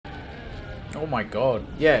Oh my god.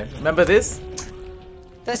 Yeah, remember this?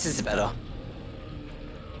 This is better.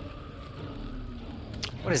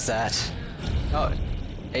 What is that? Oh,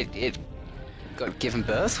 it got given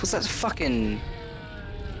birth? Was that fucking...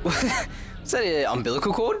 Was that an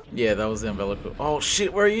umbilical cord? Yeah, that was the umbilical. Oh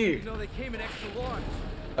shit, where are you?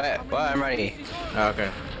 Wait, I'm ready. Oh, okay.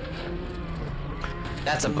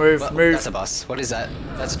 That's a Move. That's a bus. What is that?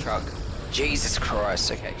 That's a truck. Jesus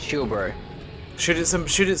Christ. Okay, shield, bro. Shoot it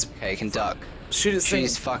Okay, you can duck. Shoot it Shoot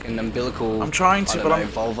his fucking umbilical. I'm trying to, but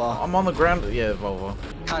Volva. I'm on the ground. Yeah, Volvo.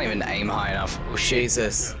 Can't even aim high enough. Oh shit.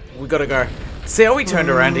 Jesus. We gotta go. See how we turned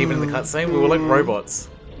around even in the cutscene? We were like robots.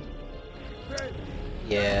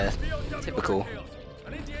 Yeah, typical.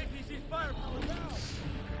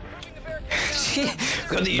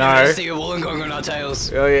 Got the University of Wollongong on our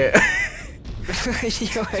tails. Oh yeah.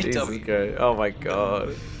 Jesus Christ. Oh my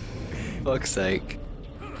god. Fuck's sake.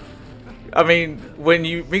 I mean, when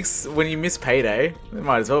you miss payday, it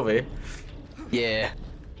might as well be. Yeah.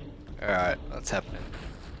 Alright, what's happening?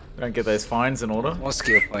 Don't get those fines in order. More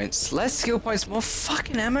skill points. Less skill points, more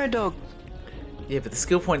fucking ammo, dog. Yeah, but the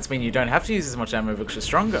skill points mean you don't have to use as much ammo because you're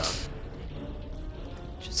stronger.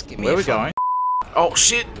 Just give me Where are we going? Oh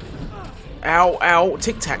shit! Ow, ow,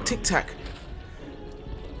 tic tac, tic tac.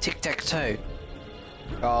 Tic tac toe.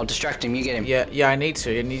 Oh, I'll distract him, you get him. Yeah, I need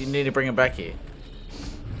to. You need to bring him back here.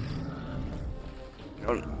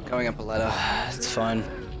 Going up a ladder, it's fine.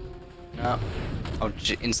 No. I'll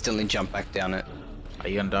instantly jump back down it. Are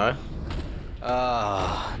you gonna die?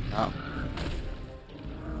 No.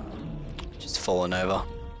 Just fallen over.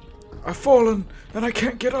 I've fallen and I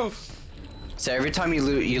can't get up. So every time you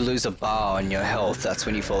lose a bar on your health, that's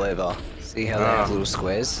when you fall over. See how they have little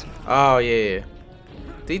squares? Oh yeah.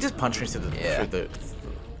 Did he just punch me through the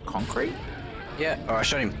concrete? Yeah. Oh, I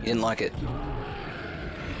shot him. He didn't like it.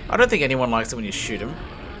 I don't think anyone likes it when you shoot him.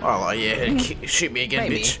 Oh, like, yeah, shoot me again,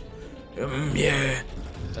 Maybe. bitch. Yeah.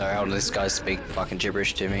 Sorry, how does this guy speak fucking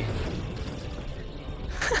gibberish to me?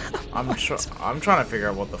 I'm trying to figure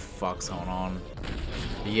out what the fuck's going on.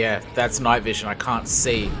 Yeah, that's night vision. I can't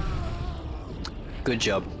see. Good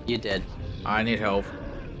job. You're dead. I need help.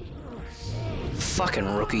 Fucking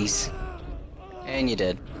rookies. And you're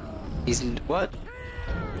dead. He's in what?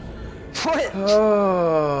 What?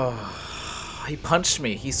 Oh. He punched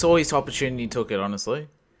me. He saw his opportunity, took it, honestly.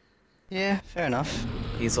 Yeah, fair enough.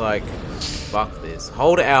 He's like, fuck this.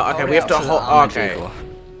 Hold it out. Okay, Hold we have out to for the hold. armored Okay. vehicle.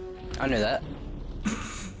 I know that.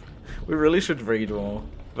 We really should read more,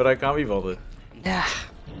 but I can't be bothered. Nah.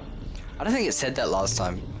 I don't think it said that last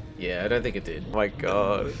time. Yeah, I don't think it did. Oh my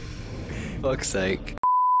god. Fuck's sake.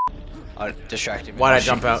 I distracted him. Why'd I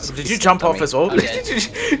jump out? Did you jump off as well? I'm dead.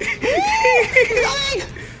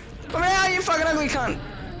 Come out, you fucking ugly cunt!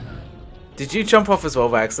 Did you jump off as well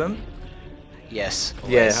by accident? Yes.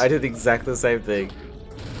 Always. Yeah, I did exactly the same thing.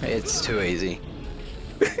 It's too easy.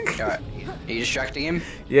 Alright, are you distracting him?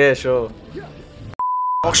 Yeah, sure.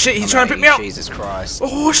 Oh shit, he's trying to pick me up! Jesus Christ.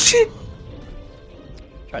 Oh shit!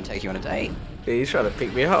 Trying to take you on a date. Yeah, he's trying to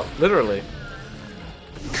pick me up, literally.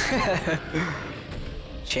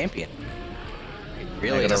 Champion. He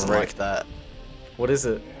really doesn't like that. What is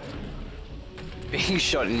it? Being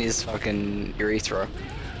shot in his fucking urethra.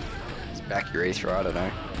 His back urethra, I don't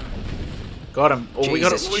know. Got him. Oh, we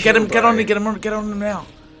got Jesus, get him, chill, get on bro. him, get on him now.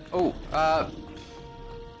 Oh,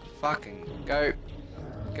 fucking go.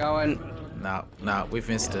 Going. No, we've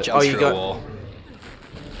missed it. Jump Oh, you through got. a wall.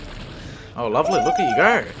 Oh, lovely. Look at you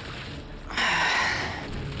go.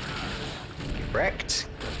 Get wrecked.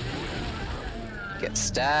 Get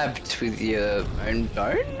stabbed with your own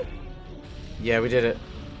bone? Yeah, we did it.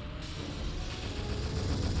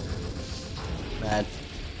 Mad.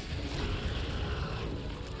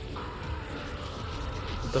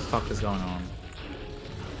 What the fuck is going on?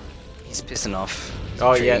 He's pissing off.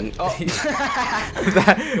 Oh yeah. Treating-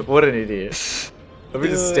 Oh. What an idiot. Let me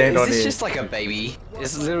just stand on Is this here. just like a baby?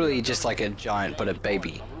 It's literally just like a giant, but a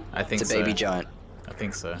baby. I think It's a baby so. giant. I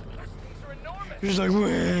think so. He's like,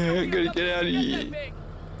 I gotta get out of here.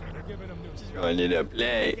 I need to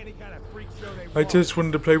play. I just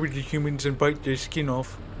wanted to play with the humans and bite their skin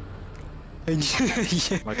off. Yeah.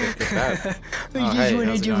 Like I get that. I Oh, just hey, wanted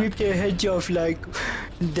how's it to going? rip their heads off like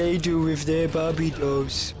they do with their Barbie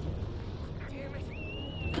dolls.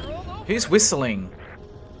 Who's whistling?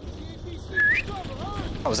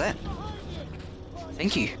 What was that?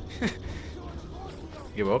 Thank you.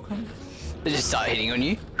 You're welcome. They just start hitting on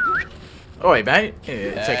you. Oi, mate.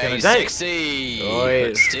 Yeah, taking a date. Sexy. Oi.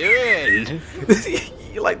 Let's do it.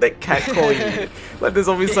 You like that cat call you. Like there's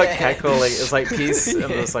always like Yeah. cat calling. It's like peace,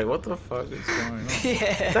 and it's like what the fuck is going on?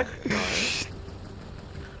 Yeah. That guy.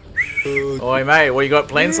 Oi, mate. What you got?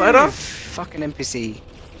 Plain cider? fucking NPC.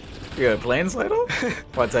 You got plans later?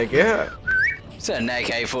 What, take it out? Is that an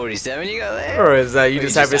AK-47 you got there? Or is that you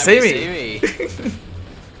just happy to see me?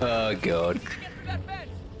 Oh god.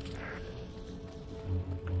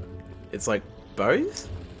 It's like both?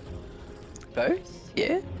 Both?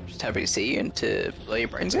 Yeah. Just happy to see you and to blow your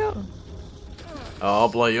brains out. Oh, I'll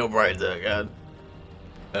blow your brains out, God.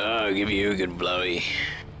 Oh, I'll give you a good blowy.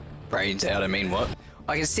 Brains out, I mean what?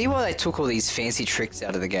 I can see why they took all these fancy tricks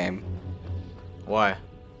out of the game. Why?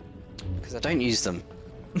 Because I don't use them.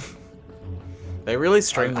 They really I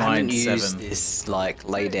streamlined haven't used 7. this, like,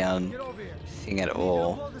 lay down thing at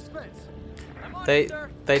all. They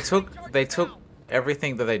took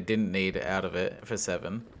everything that they didn't need out of it for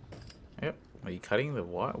 7. Yep. Are you cutting the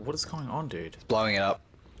wire? What is going on, dude? Blowing it up.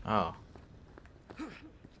 Oh,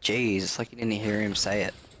 Jeez, it's like you didn't hear him say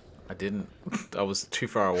it. I didn't. I was too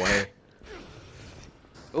far away.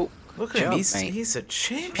 Oh, Look at him. He's a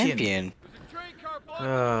champion.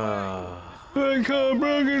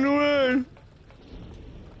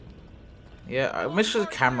 Yeah, I wish the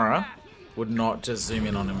camera would not just zoom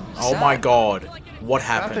in on him. Oh my god. What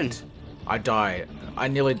happened? I died. I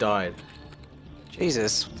nearly died.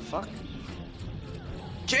 Jesus, what the fuck?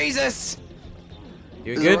 Jesus!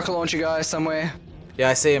 You There's good? a rocket launcher guy somewhere. Yeah,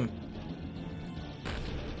 I see him.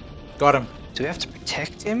 Got him. Do we have to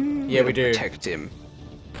protect him? Yeah, we do. Protect him.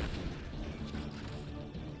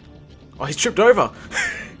 Oh, he's tripped over.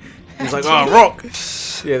 He's like, oh, rock.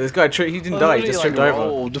 Yeah, this guy, he didn't die, he just tripped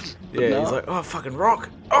over. Yeah, he's like, oh, fucking rock.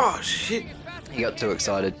 Oh, shit. He got too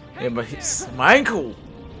excited. Yeah, but my ankle.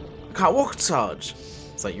 I can't walk charge.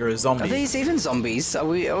 It's like, you're a zombie. Are these even zombies? Are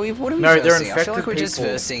we what are we No, they're versing? I feel like infected we're just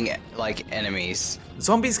people. versing, like, enemies.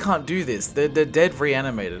 Zombies can't do this. They're dead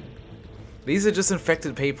reanimated. These are just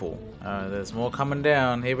infected people. There's more coming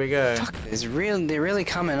down. Here we go. Fuck, they're really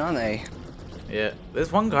coming, aren't they? Yeah,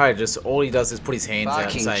 there's one guy just all he does is put his hands out and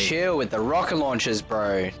Fucking say, chill with the rocket launchers,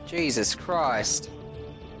 bro. Jesus Christ.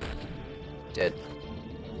 Dead.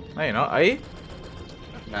 no, you're not, are you?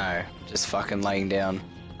 No, just fucking laying down.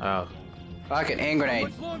 Oh, Fucking hand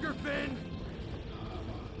grenade.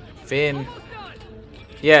 Finn.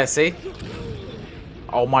 Yeah, see?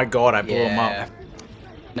 Oh my god, I blew him Yeah.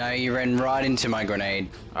 up. No, you ran right into my grenade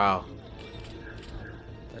Oh,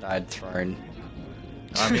 that I'd thrown.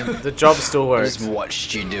 I mean, the job still I works. just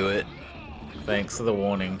watched you do it. Thanks for the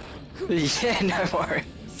warning. Yeah, no worries.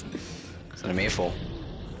 That's what I'm here for.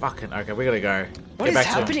 Fucking, okay, we gotta go. What Get is back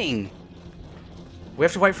to him. happening? We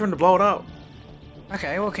have to wait for him to blow it up.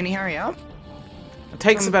 Okay, well, can you hurry up? It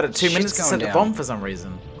takes about 2 shit's minutes to going set the down. bomb for some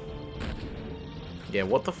reason. Yeah,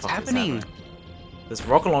 what the fuck is happening? happening? This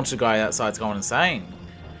rocket launcher guy outside's going insane.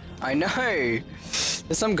 I know. There's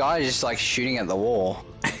some guy just like shooting at the wall.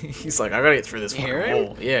 He's like, I gotta get through this You fucking hear him?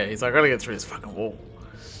 wall. Yeah, he's like, I gotta get through this fucking wall.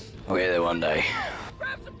 I'll get there one day.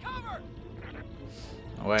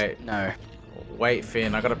 Wait, No. wait,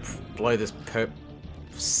 Finn, I gotta blow this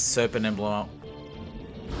serpent emblem up.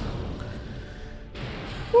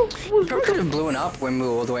 Probably could have blown up when we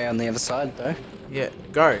were all the way on the other side, though. Yeah,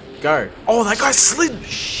 go, go. Oh, that guy slid!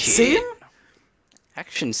 See him?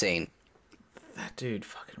 Action scene. That dude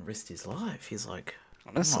fucking risked his life. He's like,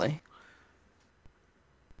 Honestly,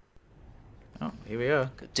 oh, here we are.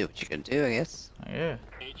 could do what you can do, I guess. Oh, yeah.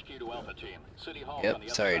 HQ to Alpha Team. City Hall on Yep. the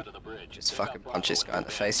other Sorry. side of the bridge. Just fucking punch this guy in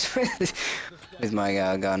the face with my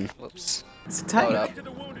gun. Whoops. It's a Hold tank.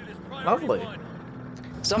 up. Lovely.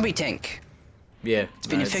 Zombie tank. Yeah. It's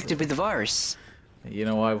been infected with the virus. You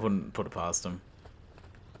know, I wouldn't put it past him.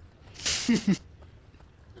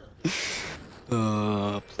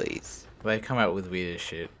 Oh, please. They come out with weird as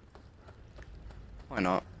shit. Why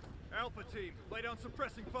not? Alpha team, lay down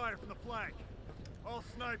suppressing fire from the flank. All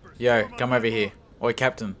snipers. Yo, form on come the over left here. flank. Oi,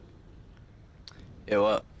 Captain. Yeah,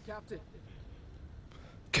 what? Captain,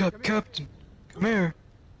 Captain, come here.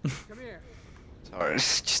 come here. Sorry,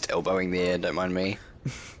 just elbowing the air, don't mind me.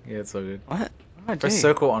 Yeah, it's all good. What? What did I Press do?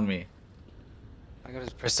 circle on me. I gotta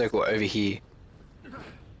press circle over here.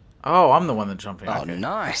 Oh, I'm the one that's jumping. Oh, Okay.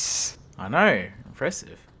 nice. I know.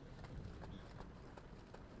 Impressive.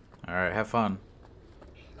 Alright, have fun.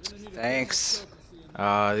 Thanks.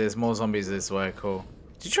 There's more zombies this way. Cool.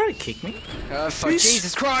 Did you try to kick me? Oh, fuck, Yes.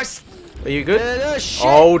 Jesus Christ! Are you good? Shit.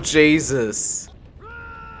 Oh, Jesus.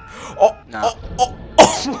 Oh, No. oh,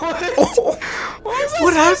 oh, oh. What?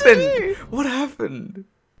 What happened? What happened?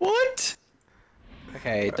 What?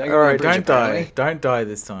 Okay, don't go Alright, on the bridge, don't die. apparently. Don't die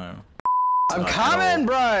this time. I'm Not at coming,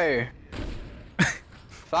 all. bro!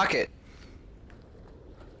 Fuck it.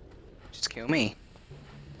 Just kill me.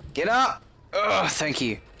 Get up! Ugh, thank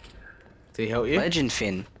you. Did he help you? Legend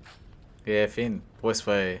Finn. Yeah, Finn. Voiced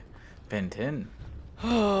by Ben 10.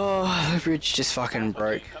 Oh, The bridge just fucking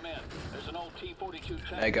broke. Come in. There's an old T-42 tank.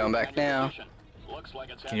 They're going back now. Looks like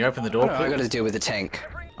it's Can you open the door, I please? gotta deal with the tank.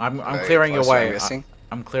 I'm Very clearing close, away. I'm guessing.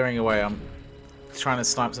 I'm clearing away. I'm trying to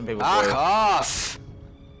snipe some people for Fuck you. off!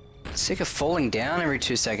 Sick of falling down every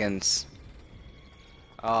 2 seconds.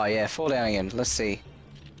 Oh yeah, fall down again. Let's see.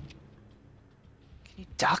 Can you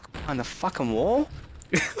duck behind the fucking wall?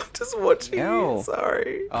 I'm just watching No. you.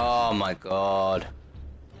 Sorry. Oh my god.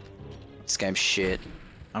 This game's shit.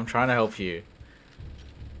 I'm trying to help you.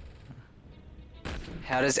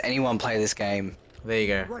 How does anyone play this game? There you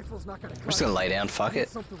go. Rifle's not gonna I'm just gonna lay down, fuck it.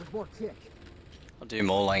 Something with more kick. I'll do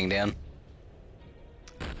more laying down.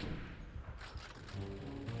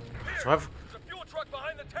 So I've... There's a fuel truck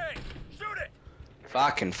behind the tank. Shoot it.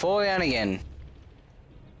 Fucking fall down again.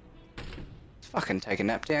 Let's fucking take a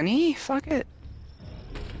nap down here, fuck it.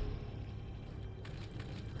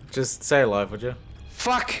 Just stay alive, would you?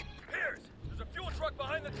 Fuck! Pierce, there's a fuel truck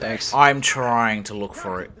behind the tank. Thanks. I'm trying to look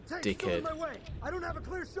for it, The tank's still in dickhead. my way. I don't have a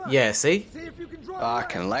clear shot. Yeah, see? See if you can draw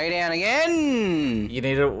Fucking lay down again! You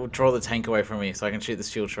need to draw the tank away from me so I can shoot the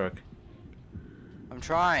steel truck. I'm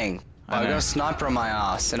trying. I I've know. got a sniper on my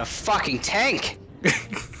ass and a fucking tank!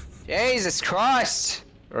 Jesus Christ!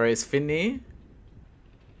 Alright, is Finn near?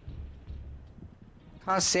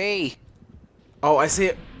 Can't see. Oh, I see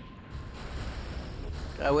it.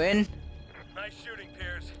 Did I win? Nice shooting,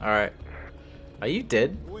 Pierce. Alright. Are you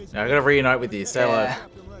dead? No, I gotta reunite with you. Stay alive.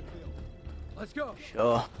 Let's go.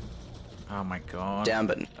 Sure. Oh my god. Down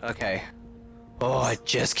button. Okay. Oh, I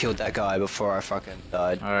just killed that guy before I fucking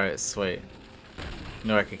died. Alright, sweet.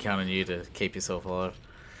 No, I could count on you to keep yourself alive.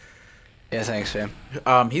 Yeah, thanks,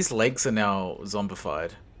 fam. His legs are now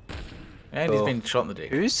zombified. And he's Cool. been shot in the dick.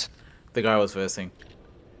 Who's? The guy I was versing.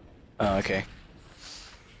 Oh, okay.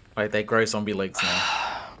 Like, they grow zombie legs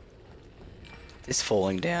now. This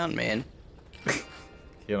falling down, man.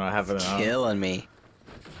 You're not having it. Killing me.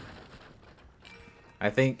 I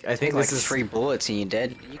think Take like this is 3 bullets and you're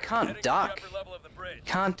dead. You can't duck. Level of the bridge.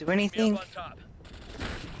 Can't do anything. On top.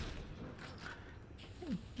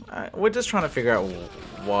 we're just trying to figure out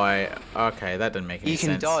why. Okay, that didn't make any You can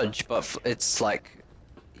sense. dodge, but it's like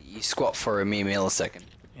you squat for a mere millisecond.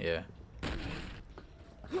 Yeah.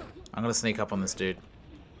 I'm gonna sneak up on this dude.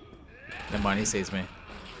 Never mind, he sees me.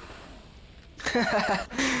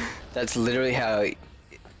 That's literally how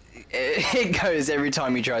it goes every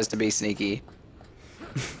time he tries to be sneaky.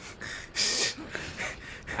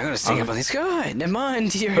 I'm gonna sneak up on this guy. Never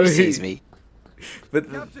mind, he already sees me. But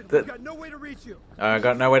Captain, we've got no way to reach you. I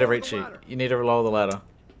got no way to reach you. You need to lower the ladder.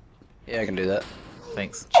 Yeah, I can do that.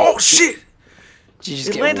 Thanks. Oh shit! Did you just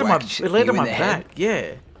It get landed my whacked? it landed You in my the head? back.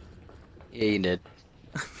 Yeah. Yeah, you did.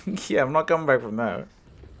 Yeah, I'm not coming back from that.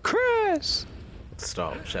 Chris!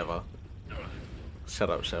 Stop, Sheva. Shut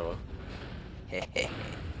up, Sheva. we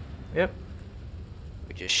Yep.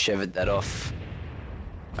 just shivered that off.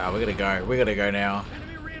 Ah, we gotta go. We gotta go now.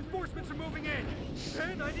 Enemy reinforcements are moving in.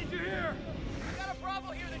 Ben, I need you here. We got a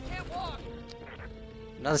Bravo here that can't walk.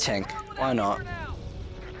 Another tank. Why not?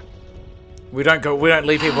 We don't go. We don't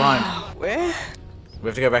leave people behind. Where? We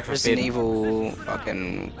have to go back for Resident Finn. Evil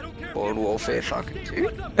fucking World Warfare fucking 2?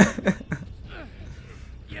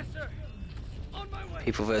 Yes, sir. On my way.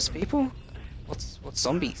 People versus people? What's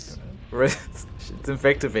zombies? It's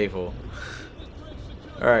infected people.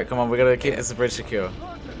 Alright, come on. We gotta keep this bridge secure.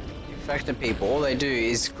 Infected people, all they do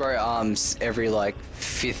is grow arms every like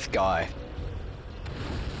 5th guy.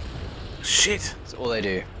 Shit. That's all they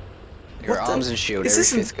do. They grow What the- arms and shield Is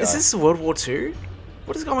every this 5th guy. is this World War II?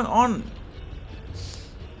 What is going on?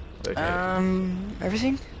 Okay.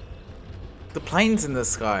 Everything? The planes in the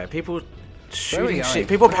sky. People Where are we shooting going? shit.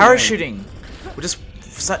 People Where are we parachuting. We're just.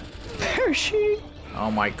 Parachute!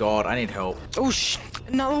 Oh my god! I need help. Oh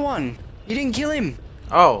another one! You didn't kill him!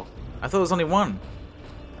 Oh, I thought there was only one.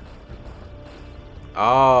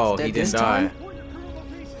 Oh, Dead he didn't this die. time? Point your crew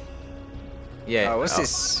location. Oh, Yeah. what's oh.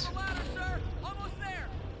 this? On the ladder, sir. Almost there.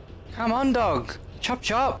 Come on, dog! Chop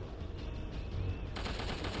chop!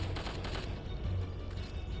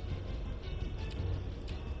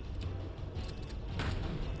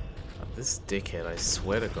 This dickhead! I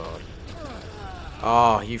swear to God.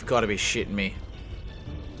 Oh, you've got to be shitting me.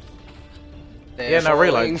 They're Yeah, no,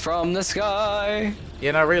 reload. falling from the sky!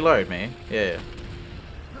 Yeah, no, reload, man. Yeah.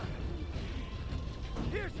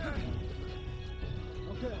 Here, sir.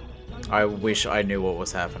 Okay. I wish I knew what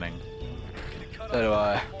was happening. So do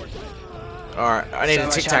I. Alright, I need So a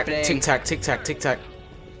much tic tac, happening. tic tac, tic tac, tic tac.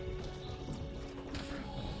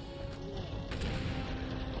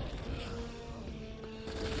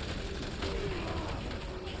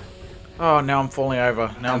 Oh, now I'm falling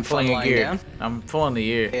over. Now I'm pulling a lying gear. down? I'm pulling the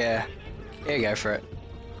gear. Yeah. Yeah, go for it.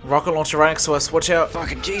 Rocket launcher right next to us. Watch out.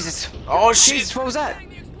 Fucking Jesus. Oh shit. Jesus, what was that?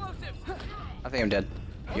 The explosives. I think I'm dead.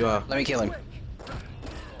 You are. Let me kill him.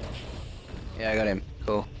 Yeah, I got him.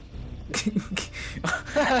 Cool.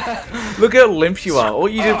 Look how limp you are. All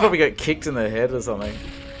you did probably got kicked in the head or something.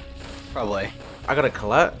 Probably. I got a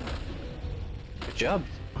collat. Good job.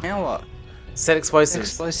 Now what? Set explosives.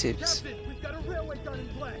 Explosives. Captain, we've got a railway gun in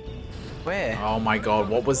play. Where? Oh my god,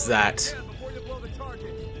 what was that? Before you blow the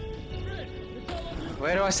target.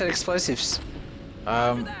 Where do I set explosives?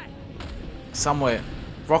 Somewhere.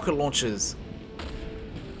 Rocket launchers.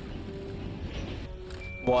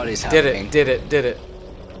 What is Did happening? it, did it, did it.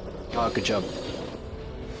 Oh, good job.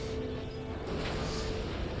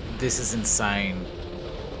 This is insane.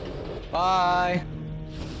 Bye.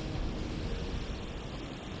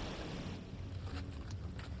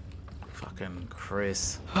 Fucking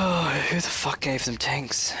Chris. Oh, who the fuck gave them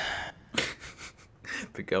tanks?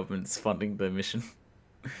 The government's funding the mission.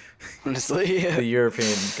 Honestly, The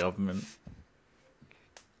European government.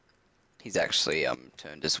 he's actually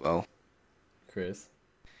turned as well. Chris.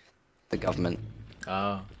 The government.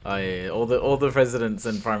 Oh yeah. All the presidents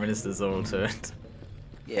and prime ministers are all turned.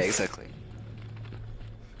 Yeah, exactly.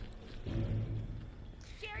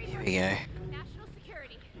 Here we go. National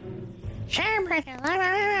security.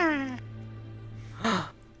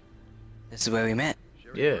 This is where we met.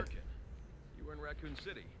 Yeah. You were in Raccoon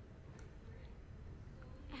City,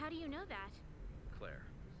 How do you know that? Claire.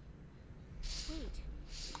 Wait.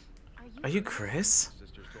 Are you Chris?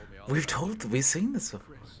 Sisters told me all We've seen this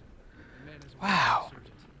before. Wow.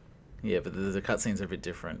 Yeah, but the cutscenes are a bit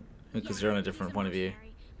different because you're on a different point of view.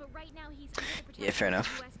 But right now he's under the protection Yeah, fair of the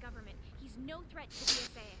enough. US government. He's no threat to the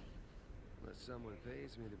CSA. Unless someone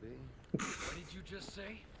pays me to be. What did you just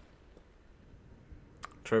say?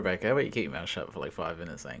 Throwback, how about you keep your mouth shut for like 5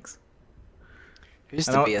 minutes, thanks. Who's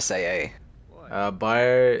I the know- BSAA? Oh,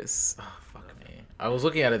 fuck me. I was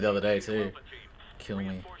looking at it the other day too. Kill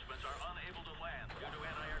me.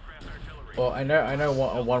 Well, I know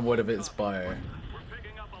one word of it is bio.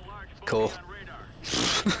 Cool.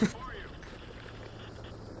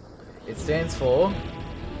 It stands for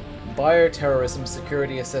Bioterrorism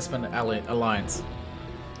Security Assessment Alliance.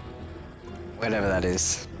 Whatever that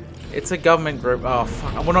is. It's a government group. Oh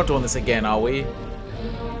fuck, we're not doing this again, are we?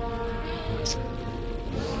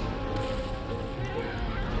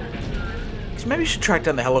 Maybe we should track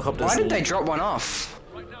down the helicopters. Why did they drop one off?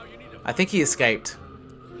 I think he escaped.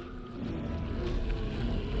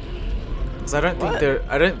 Cause I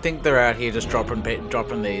don't think they're out here just dropping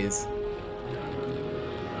these.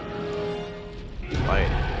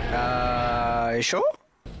 Like, You sure?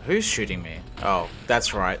 who's shooting me? Oh,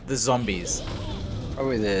 that's right, the zombies.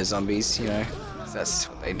 Probably the zombies, you know. 'Cause that's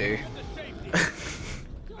what they do.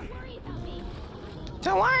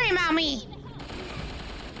 Don't worry about me.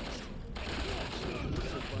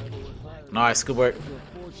 Nice, good work.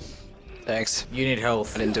 Thanks. You need I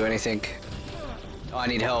health. didn't do anything. Oh, I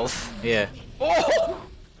need health. Yeah. Oh!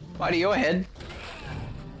 Right to your head.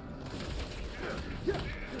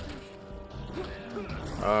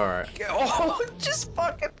 Alright. Oh, just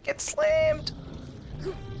fucking get slammed.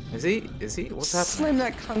 Is he? What's happening? Slam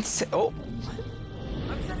that cunt. Oh.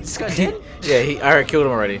 This guy dead? Yeah, I already killed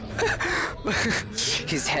him already.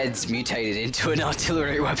 His head's mutated into an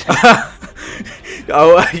artillery weapon.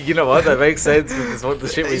 Oh, you know what? That makes sense with this, what the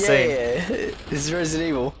shit we've seen. Yeah, this is Resident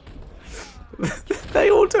Evil.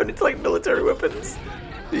 They all turn into like military weapons.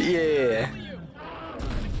 Yeah.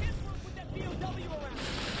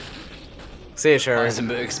 See ya, Sherry.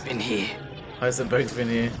 Heisenberg's been here. Heisenberg's been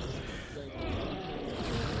here.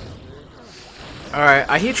 Alright,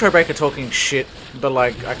 I hear Trowbreaker talking shit, but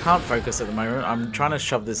like, I can't focus at the moment. I'm trying to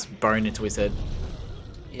shove this bone into his head.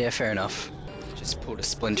 Yeah, fair enough. Just pulled a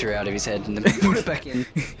splinter out of his head and then put it back in.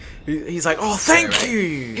 He's like, oh, thank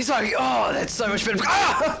you! He's like, oh, that's so much better.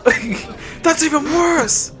 Ah! That's even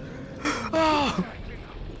worse! Oh!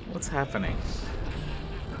 What's happening?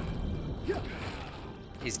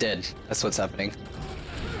 He's dead. That's what's happening.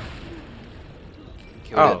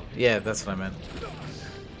 Killed Oh, yeah, that's what I meant.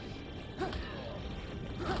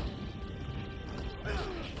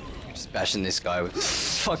 Just bashing this guy with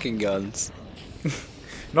fucking guns.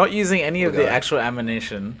 Not using any of Poor the guy. actual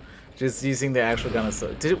ammunition, just using the actual gun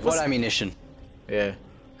itself. Did it? What ammunition? Yeah.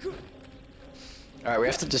 Alright, we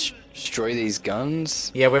have to destroy these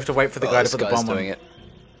guns. Yeah, we have to wait for the guy to this put the guy's bomb on. doing it.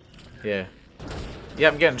 Yeah. Yeah,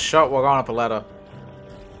 I'm getting shot while going up a ladder.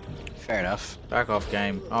 Fair enough. Back off,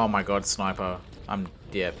 game. Oh my god, sniper.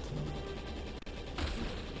 Yeah.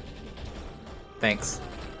 Thanks.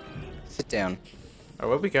 Sit down. Oh,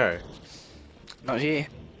 where'd we go? Not here.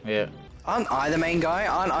 Yeah. Aren't I the main guy?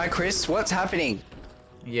 Aren't I Chris? What's happening?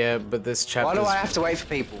 Yeah, but this chapter. Why do I have to wait for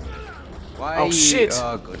people? Why Oh, are you... shit.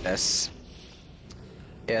 Oh, goodness.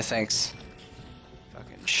 Yeah, thanks.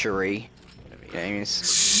 Fucking Cherie. Whatever your name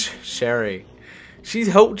is. Sherry. She's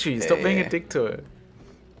helped you. Stop being Yeah. a dick to her.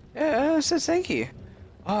 Yeah, I said thank you.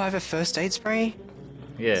 Oh, I have a first aid spray?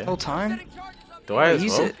 Yeah. The whole time? Do I as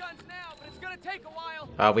use well? it.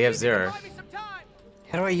 We have 0.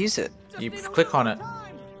 How do I use it? You click on it.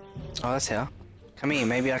 Oh, that's how. Come here,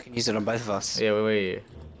 maybe I can use it on both of us. Yeah, where are you?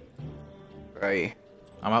 Where are you?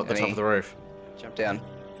 I'm up the top Any- of the roof. Jump down.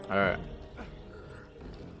 Alright.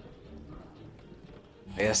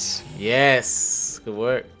 Yes. Yes! Good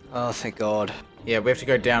work. Oh, thank God. Yeah, we have to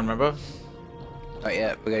go down, remember? Oh,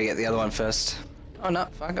 yeah, we gotta get the other one first. Oh, no,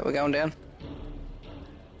 fuck it, we're going down.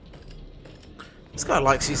 This guy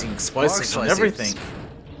likes using explosives on explosives. everything.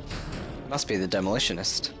 Must be the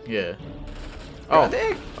demolitionist. Yeah. Oh, Right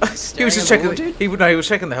there. he was just Staring checking. at the wall, He would know. He was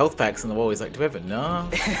checking the health packs in the wall. He's like, "Do we have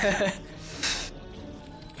enough?" dude.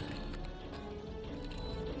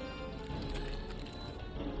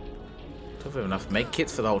 Do we have enough make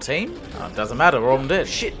kits for the whole team? Oh, it doesn't matter. We're all dead.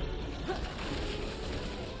 Shit.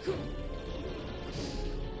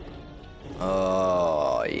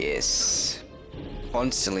 Oh, yes.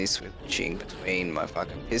 Constantly switching between my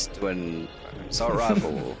fucking pistol and fucking assault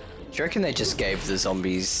rifle. Do you reckon they just gave the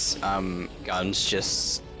zombies guns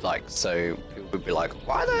just like so people would be like,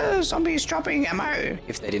 why are the zombies dropping ammo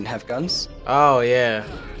if they didn't have guns? Oh yeah.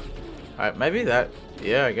 Alright, maybe that.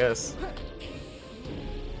 Yeah, I guess.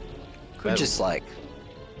 Could just like,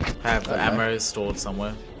 Have the I don't know. ammo stored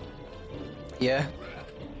somewhere. yeah.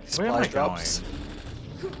 Where am I Supply drops.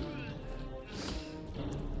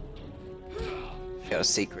 Got a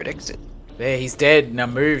secret exit. There, he's dead. Now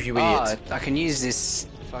move, you Oh, idiot. I can use this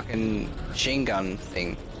fucking machine gun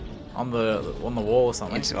thing. On the wall or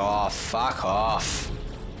something. Oh, fuck off.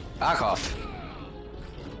 Fuck off.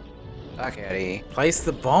 Fuck out of here. Place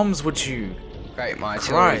the bombs, would you? Great, my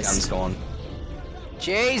artillery Christ. gun's gone.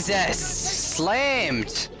 Jesus!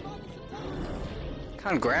 Slammed!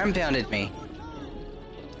 Kind of ground pounded me.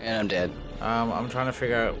 And I'm dead. I'm trying to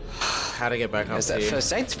figure out how to get back up There's to that you.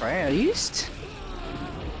 first aid spray I used.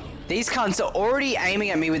 These cunts are already aiming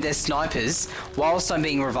at me with their snipers whilst I'm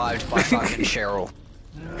being revived by fucking Cheryl.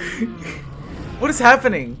 What is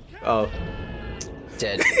happening? Oh.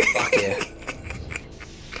 Dead. Fuck yeah.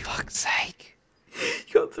 Fuck's sake.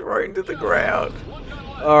 You got thrown to the ground.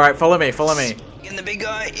 Alright, follow me, follow me. Getting the big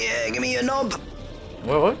guy. Yeah, give me your knob.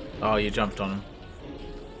 What? Oh, you jumped on him.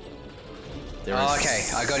 There Oh, is- okay.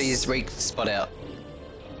 I got his weak spot out.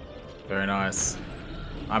 Very nice.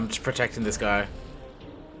 I'm just protecting this guy.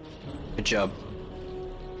 Good job.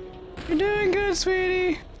 You're doing good,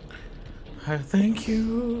 sweetie. Oh, thank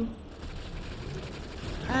you.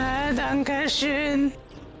 Dankeschön.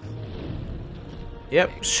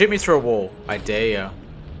 Yep, shoot me through a wall. I dare ya.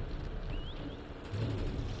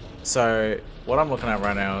 So, what I'm looking at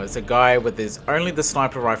right now is a guy with his only the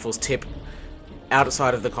sniper rifle's tip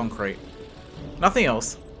outside of the concrete. Nothing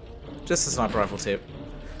else. Just the sniper rifle tip.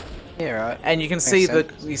 Yeah, right. And you can see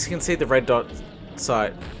the red dot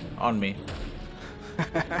sight on me.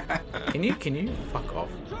 Can you fuck off?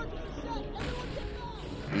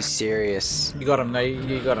 You serious? You got him. No,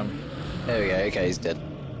 you got him. There we go. Okay, he's dead.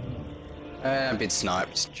 I've been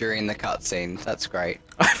sniped during the cutscene. That's great.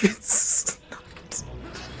 It's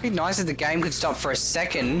It'd be nice if the game could stop for a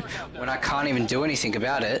second when I can't even do anything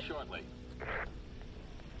about it.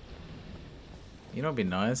 You know, it'd be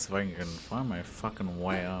nice if I can find my fucking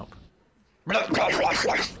way up.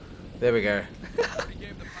 There we go.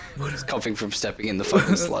 Just coughing from stepping in the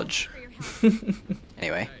fucking sludge.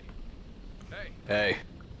 Anyway. Hey.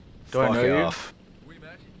 Do I Fuck know you? off. We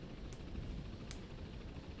met?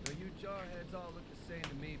 Well, you jarheads all look the same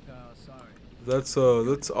to me, pal. Sorry. That's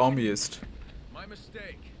armiest. My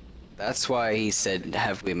mistake. That's why he said,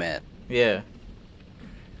 have we met? Yeah.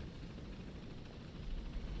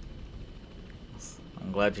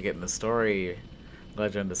 I'm glad you're getting the story. I'm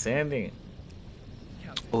glad you're understanding.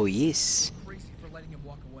 Captain, Oh, yes. crazy for letting him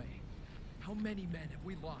walk away. How many men have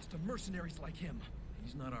we lost to mercenaries like him?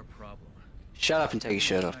 He's not our problem. Shut up and take your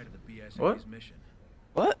shirt off. Side of the BS What? of his mission.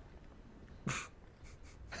 What?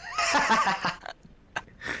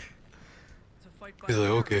 It's a fight by He's like,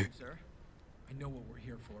 fire, okay. sir. I know what we're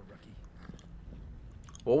here for, rookie.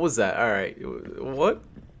 What was that? Alright. What?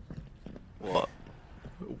 What?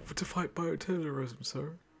 To fight bioterrorism,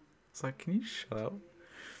 sir. It's like, can you shut up?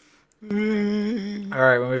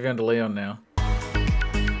 Alright, we're moving on to Leon now.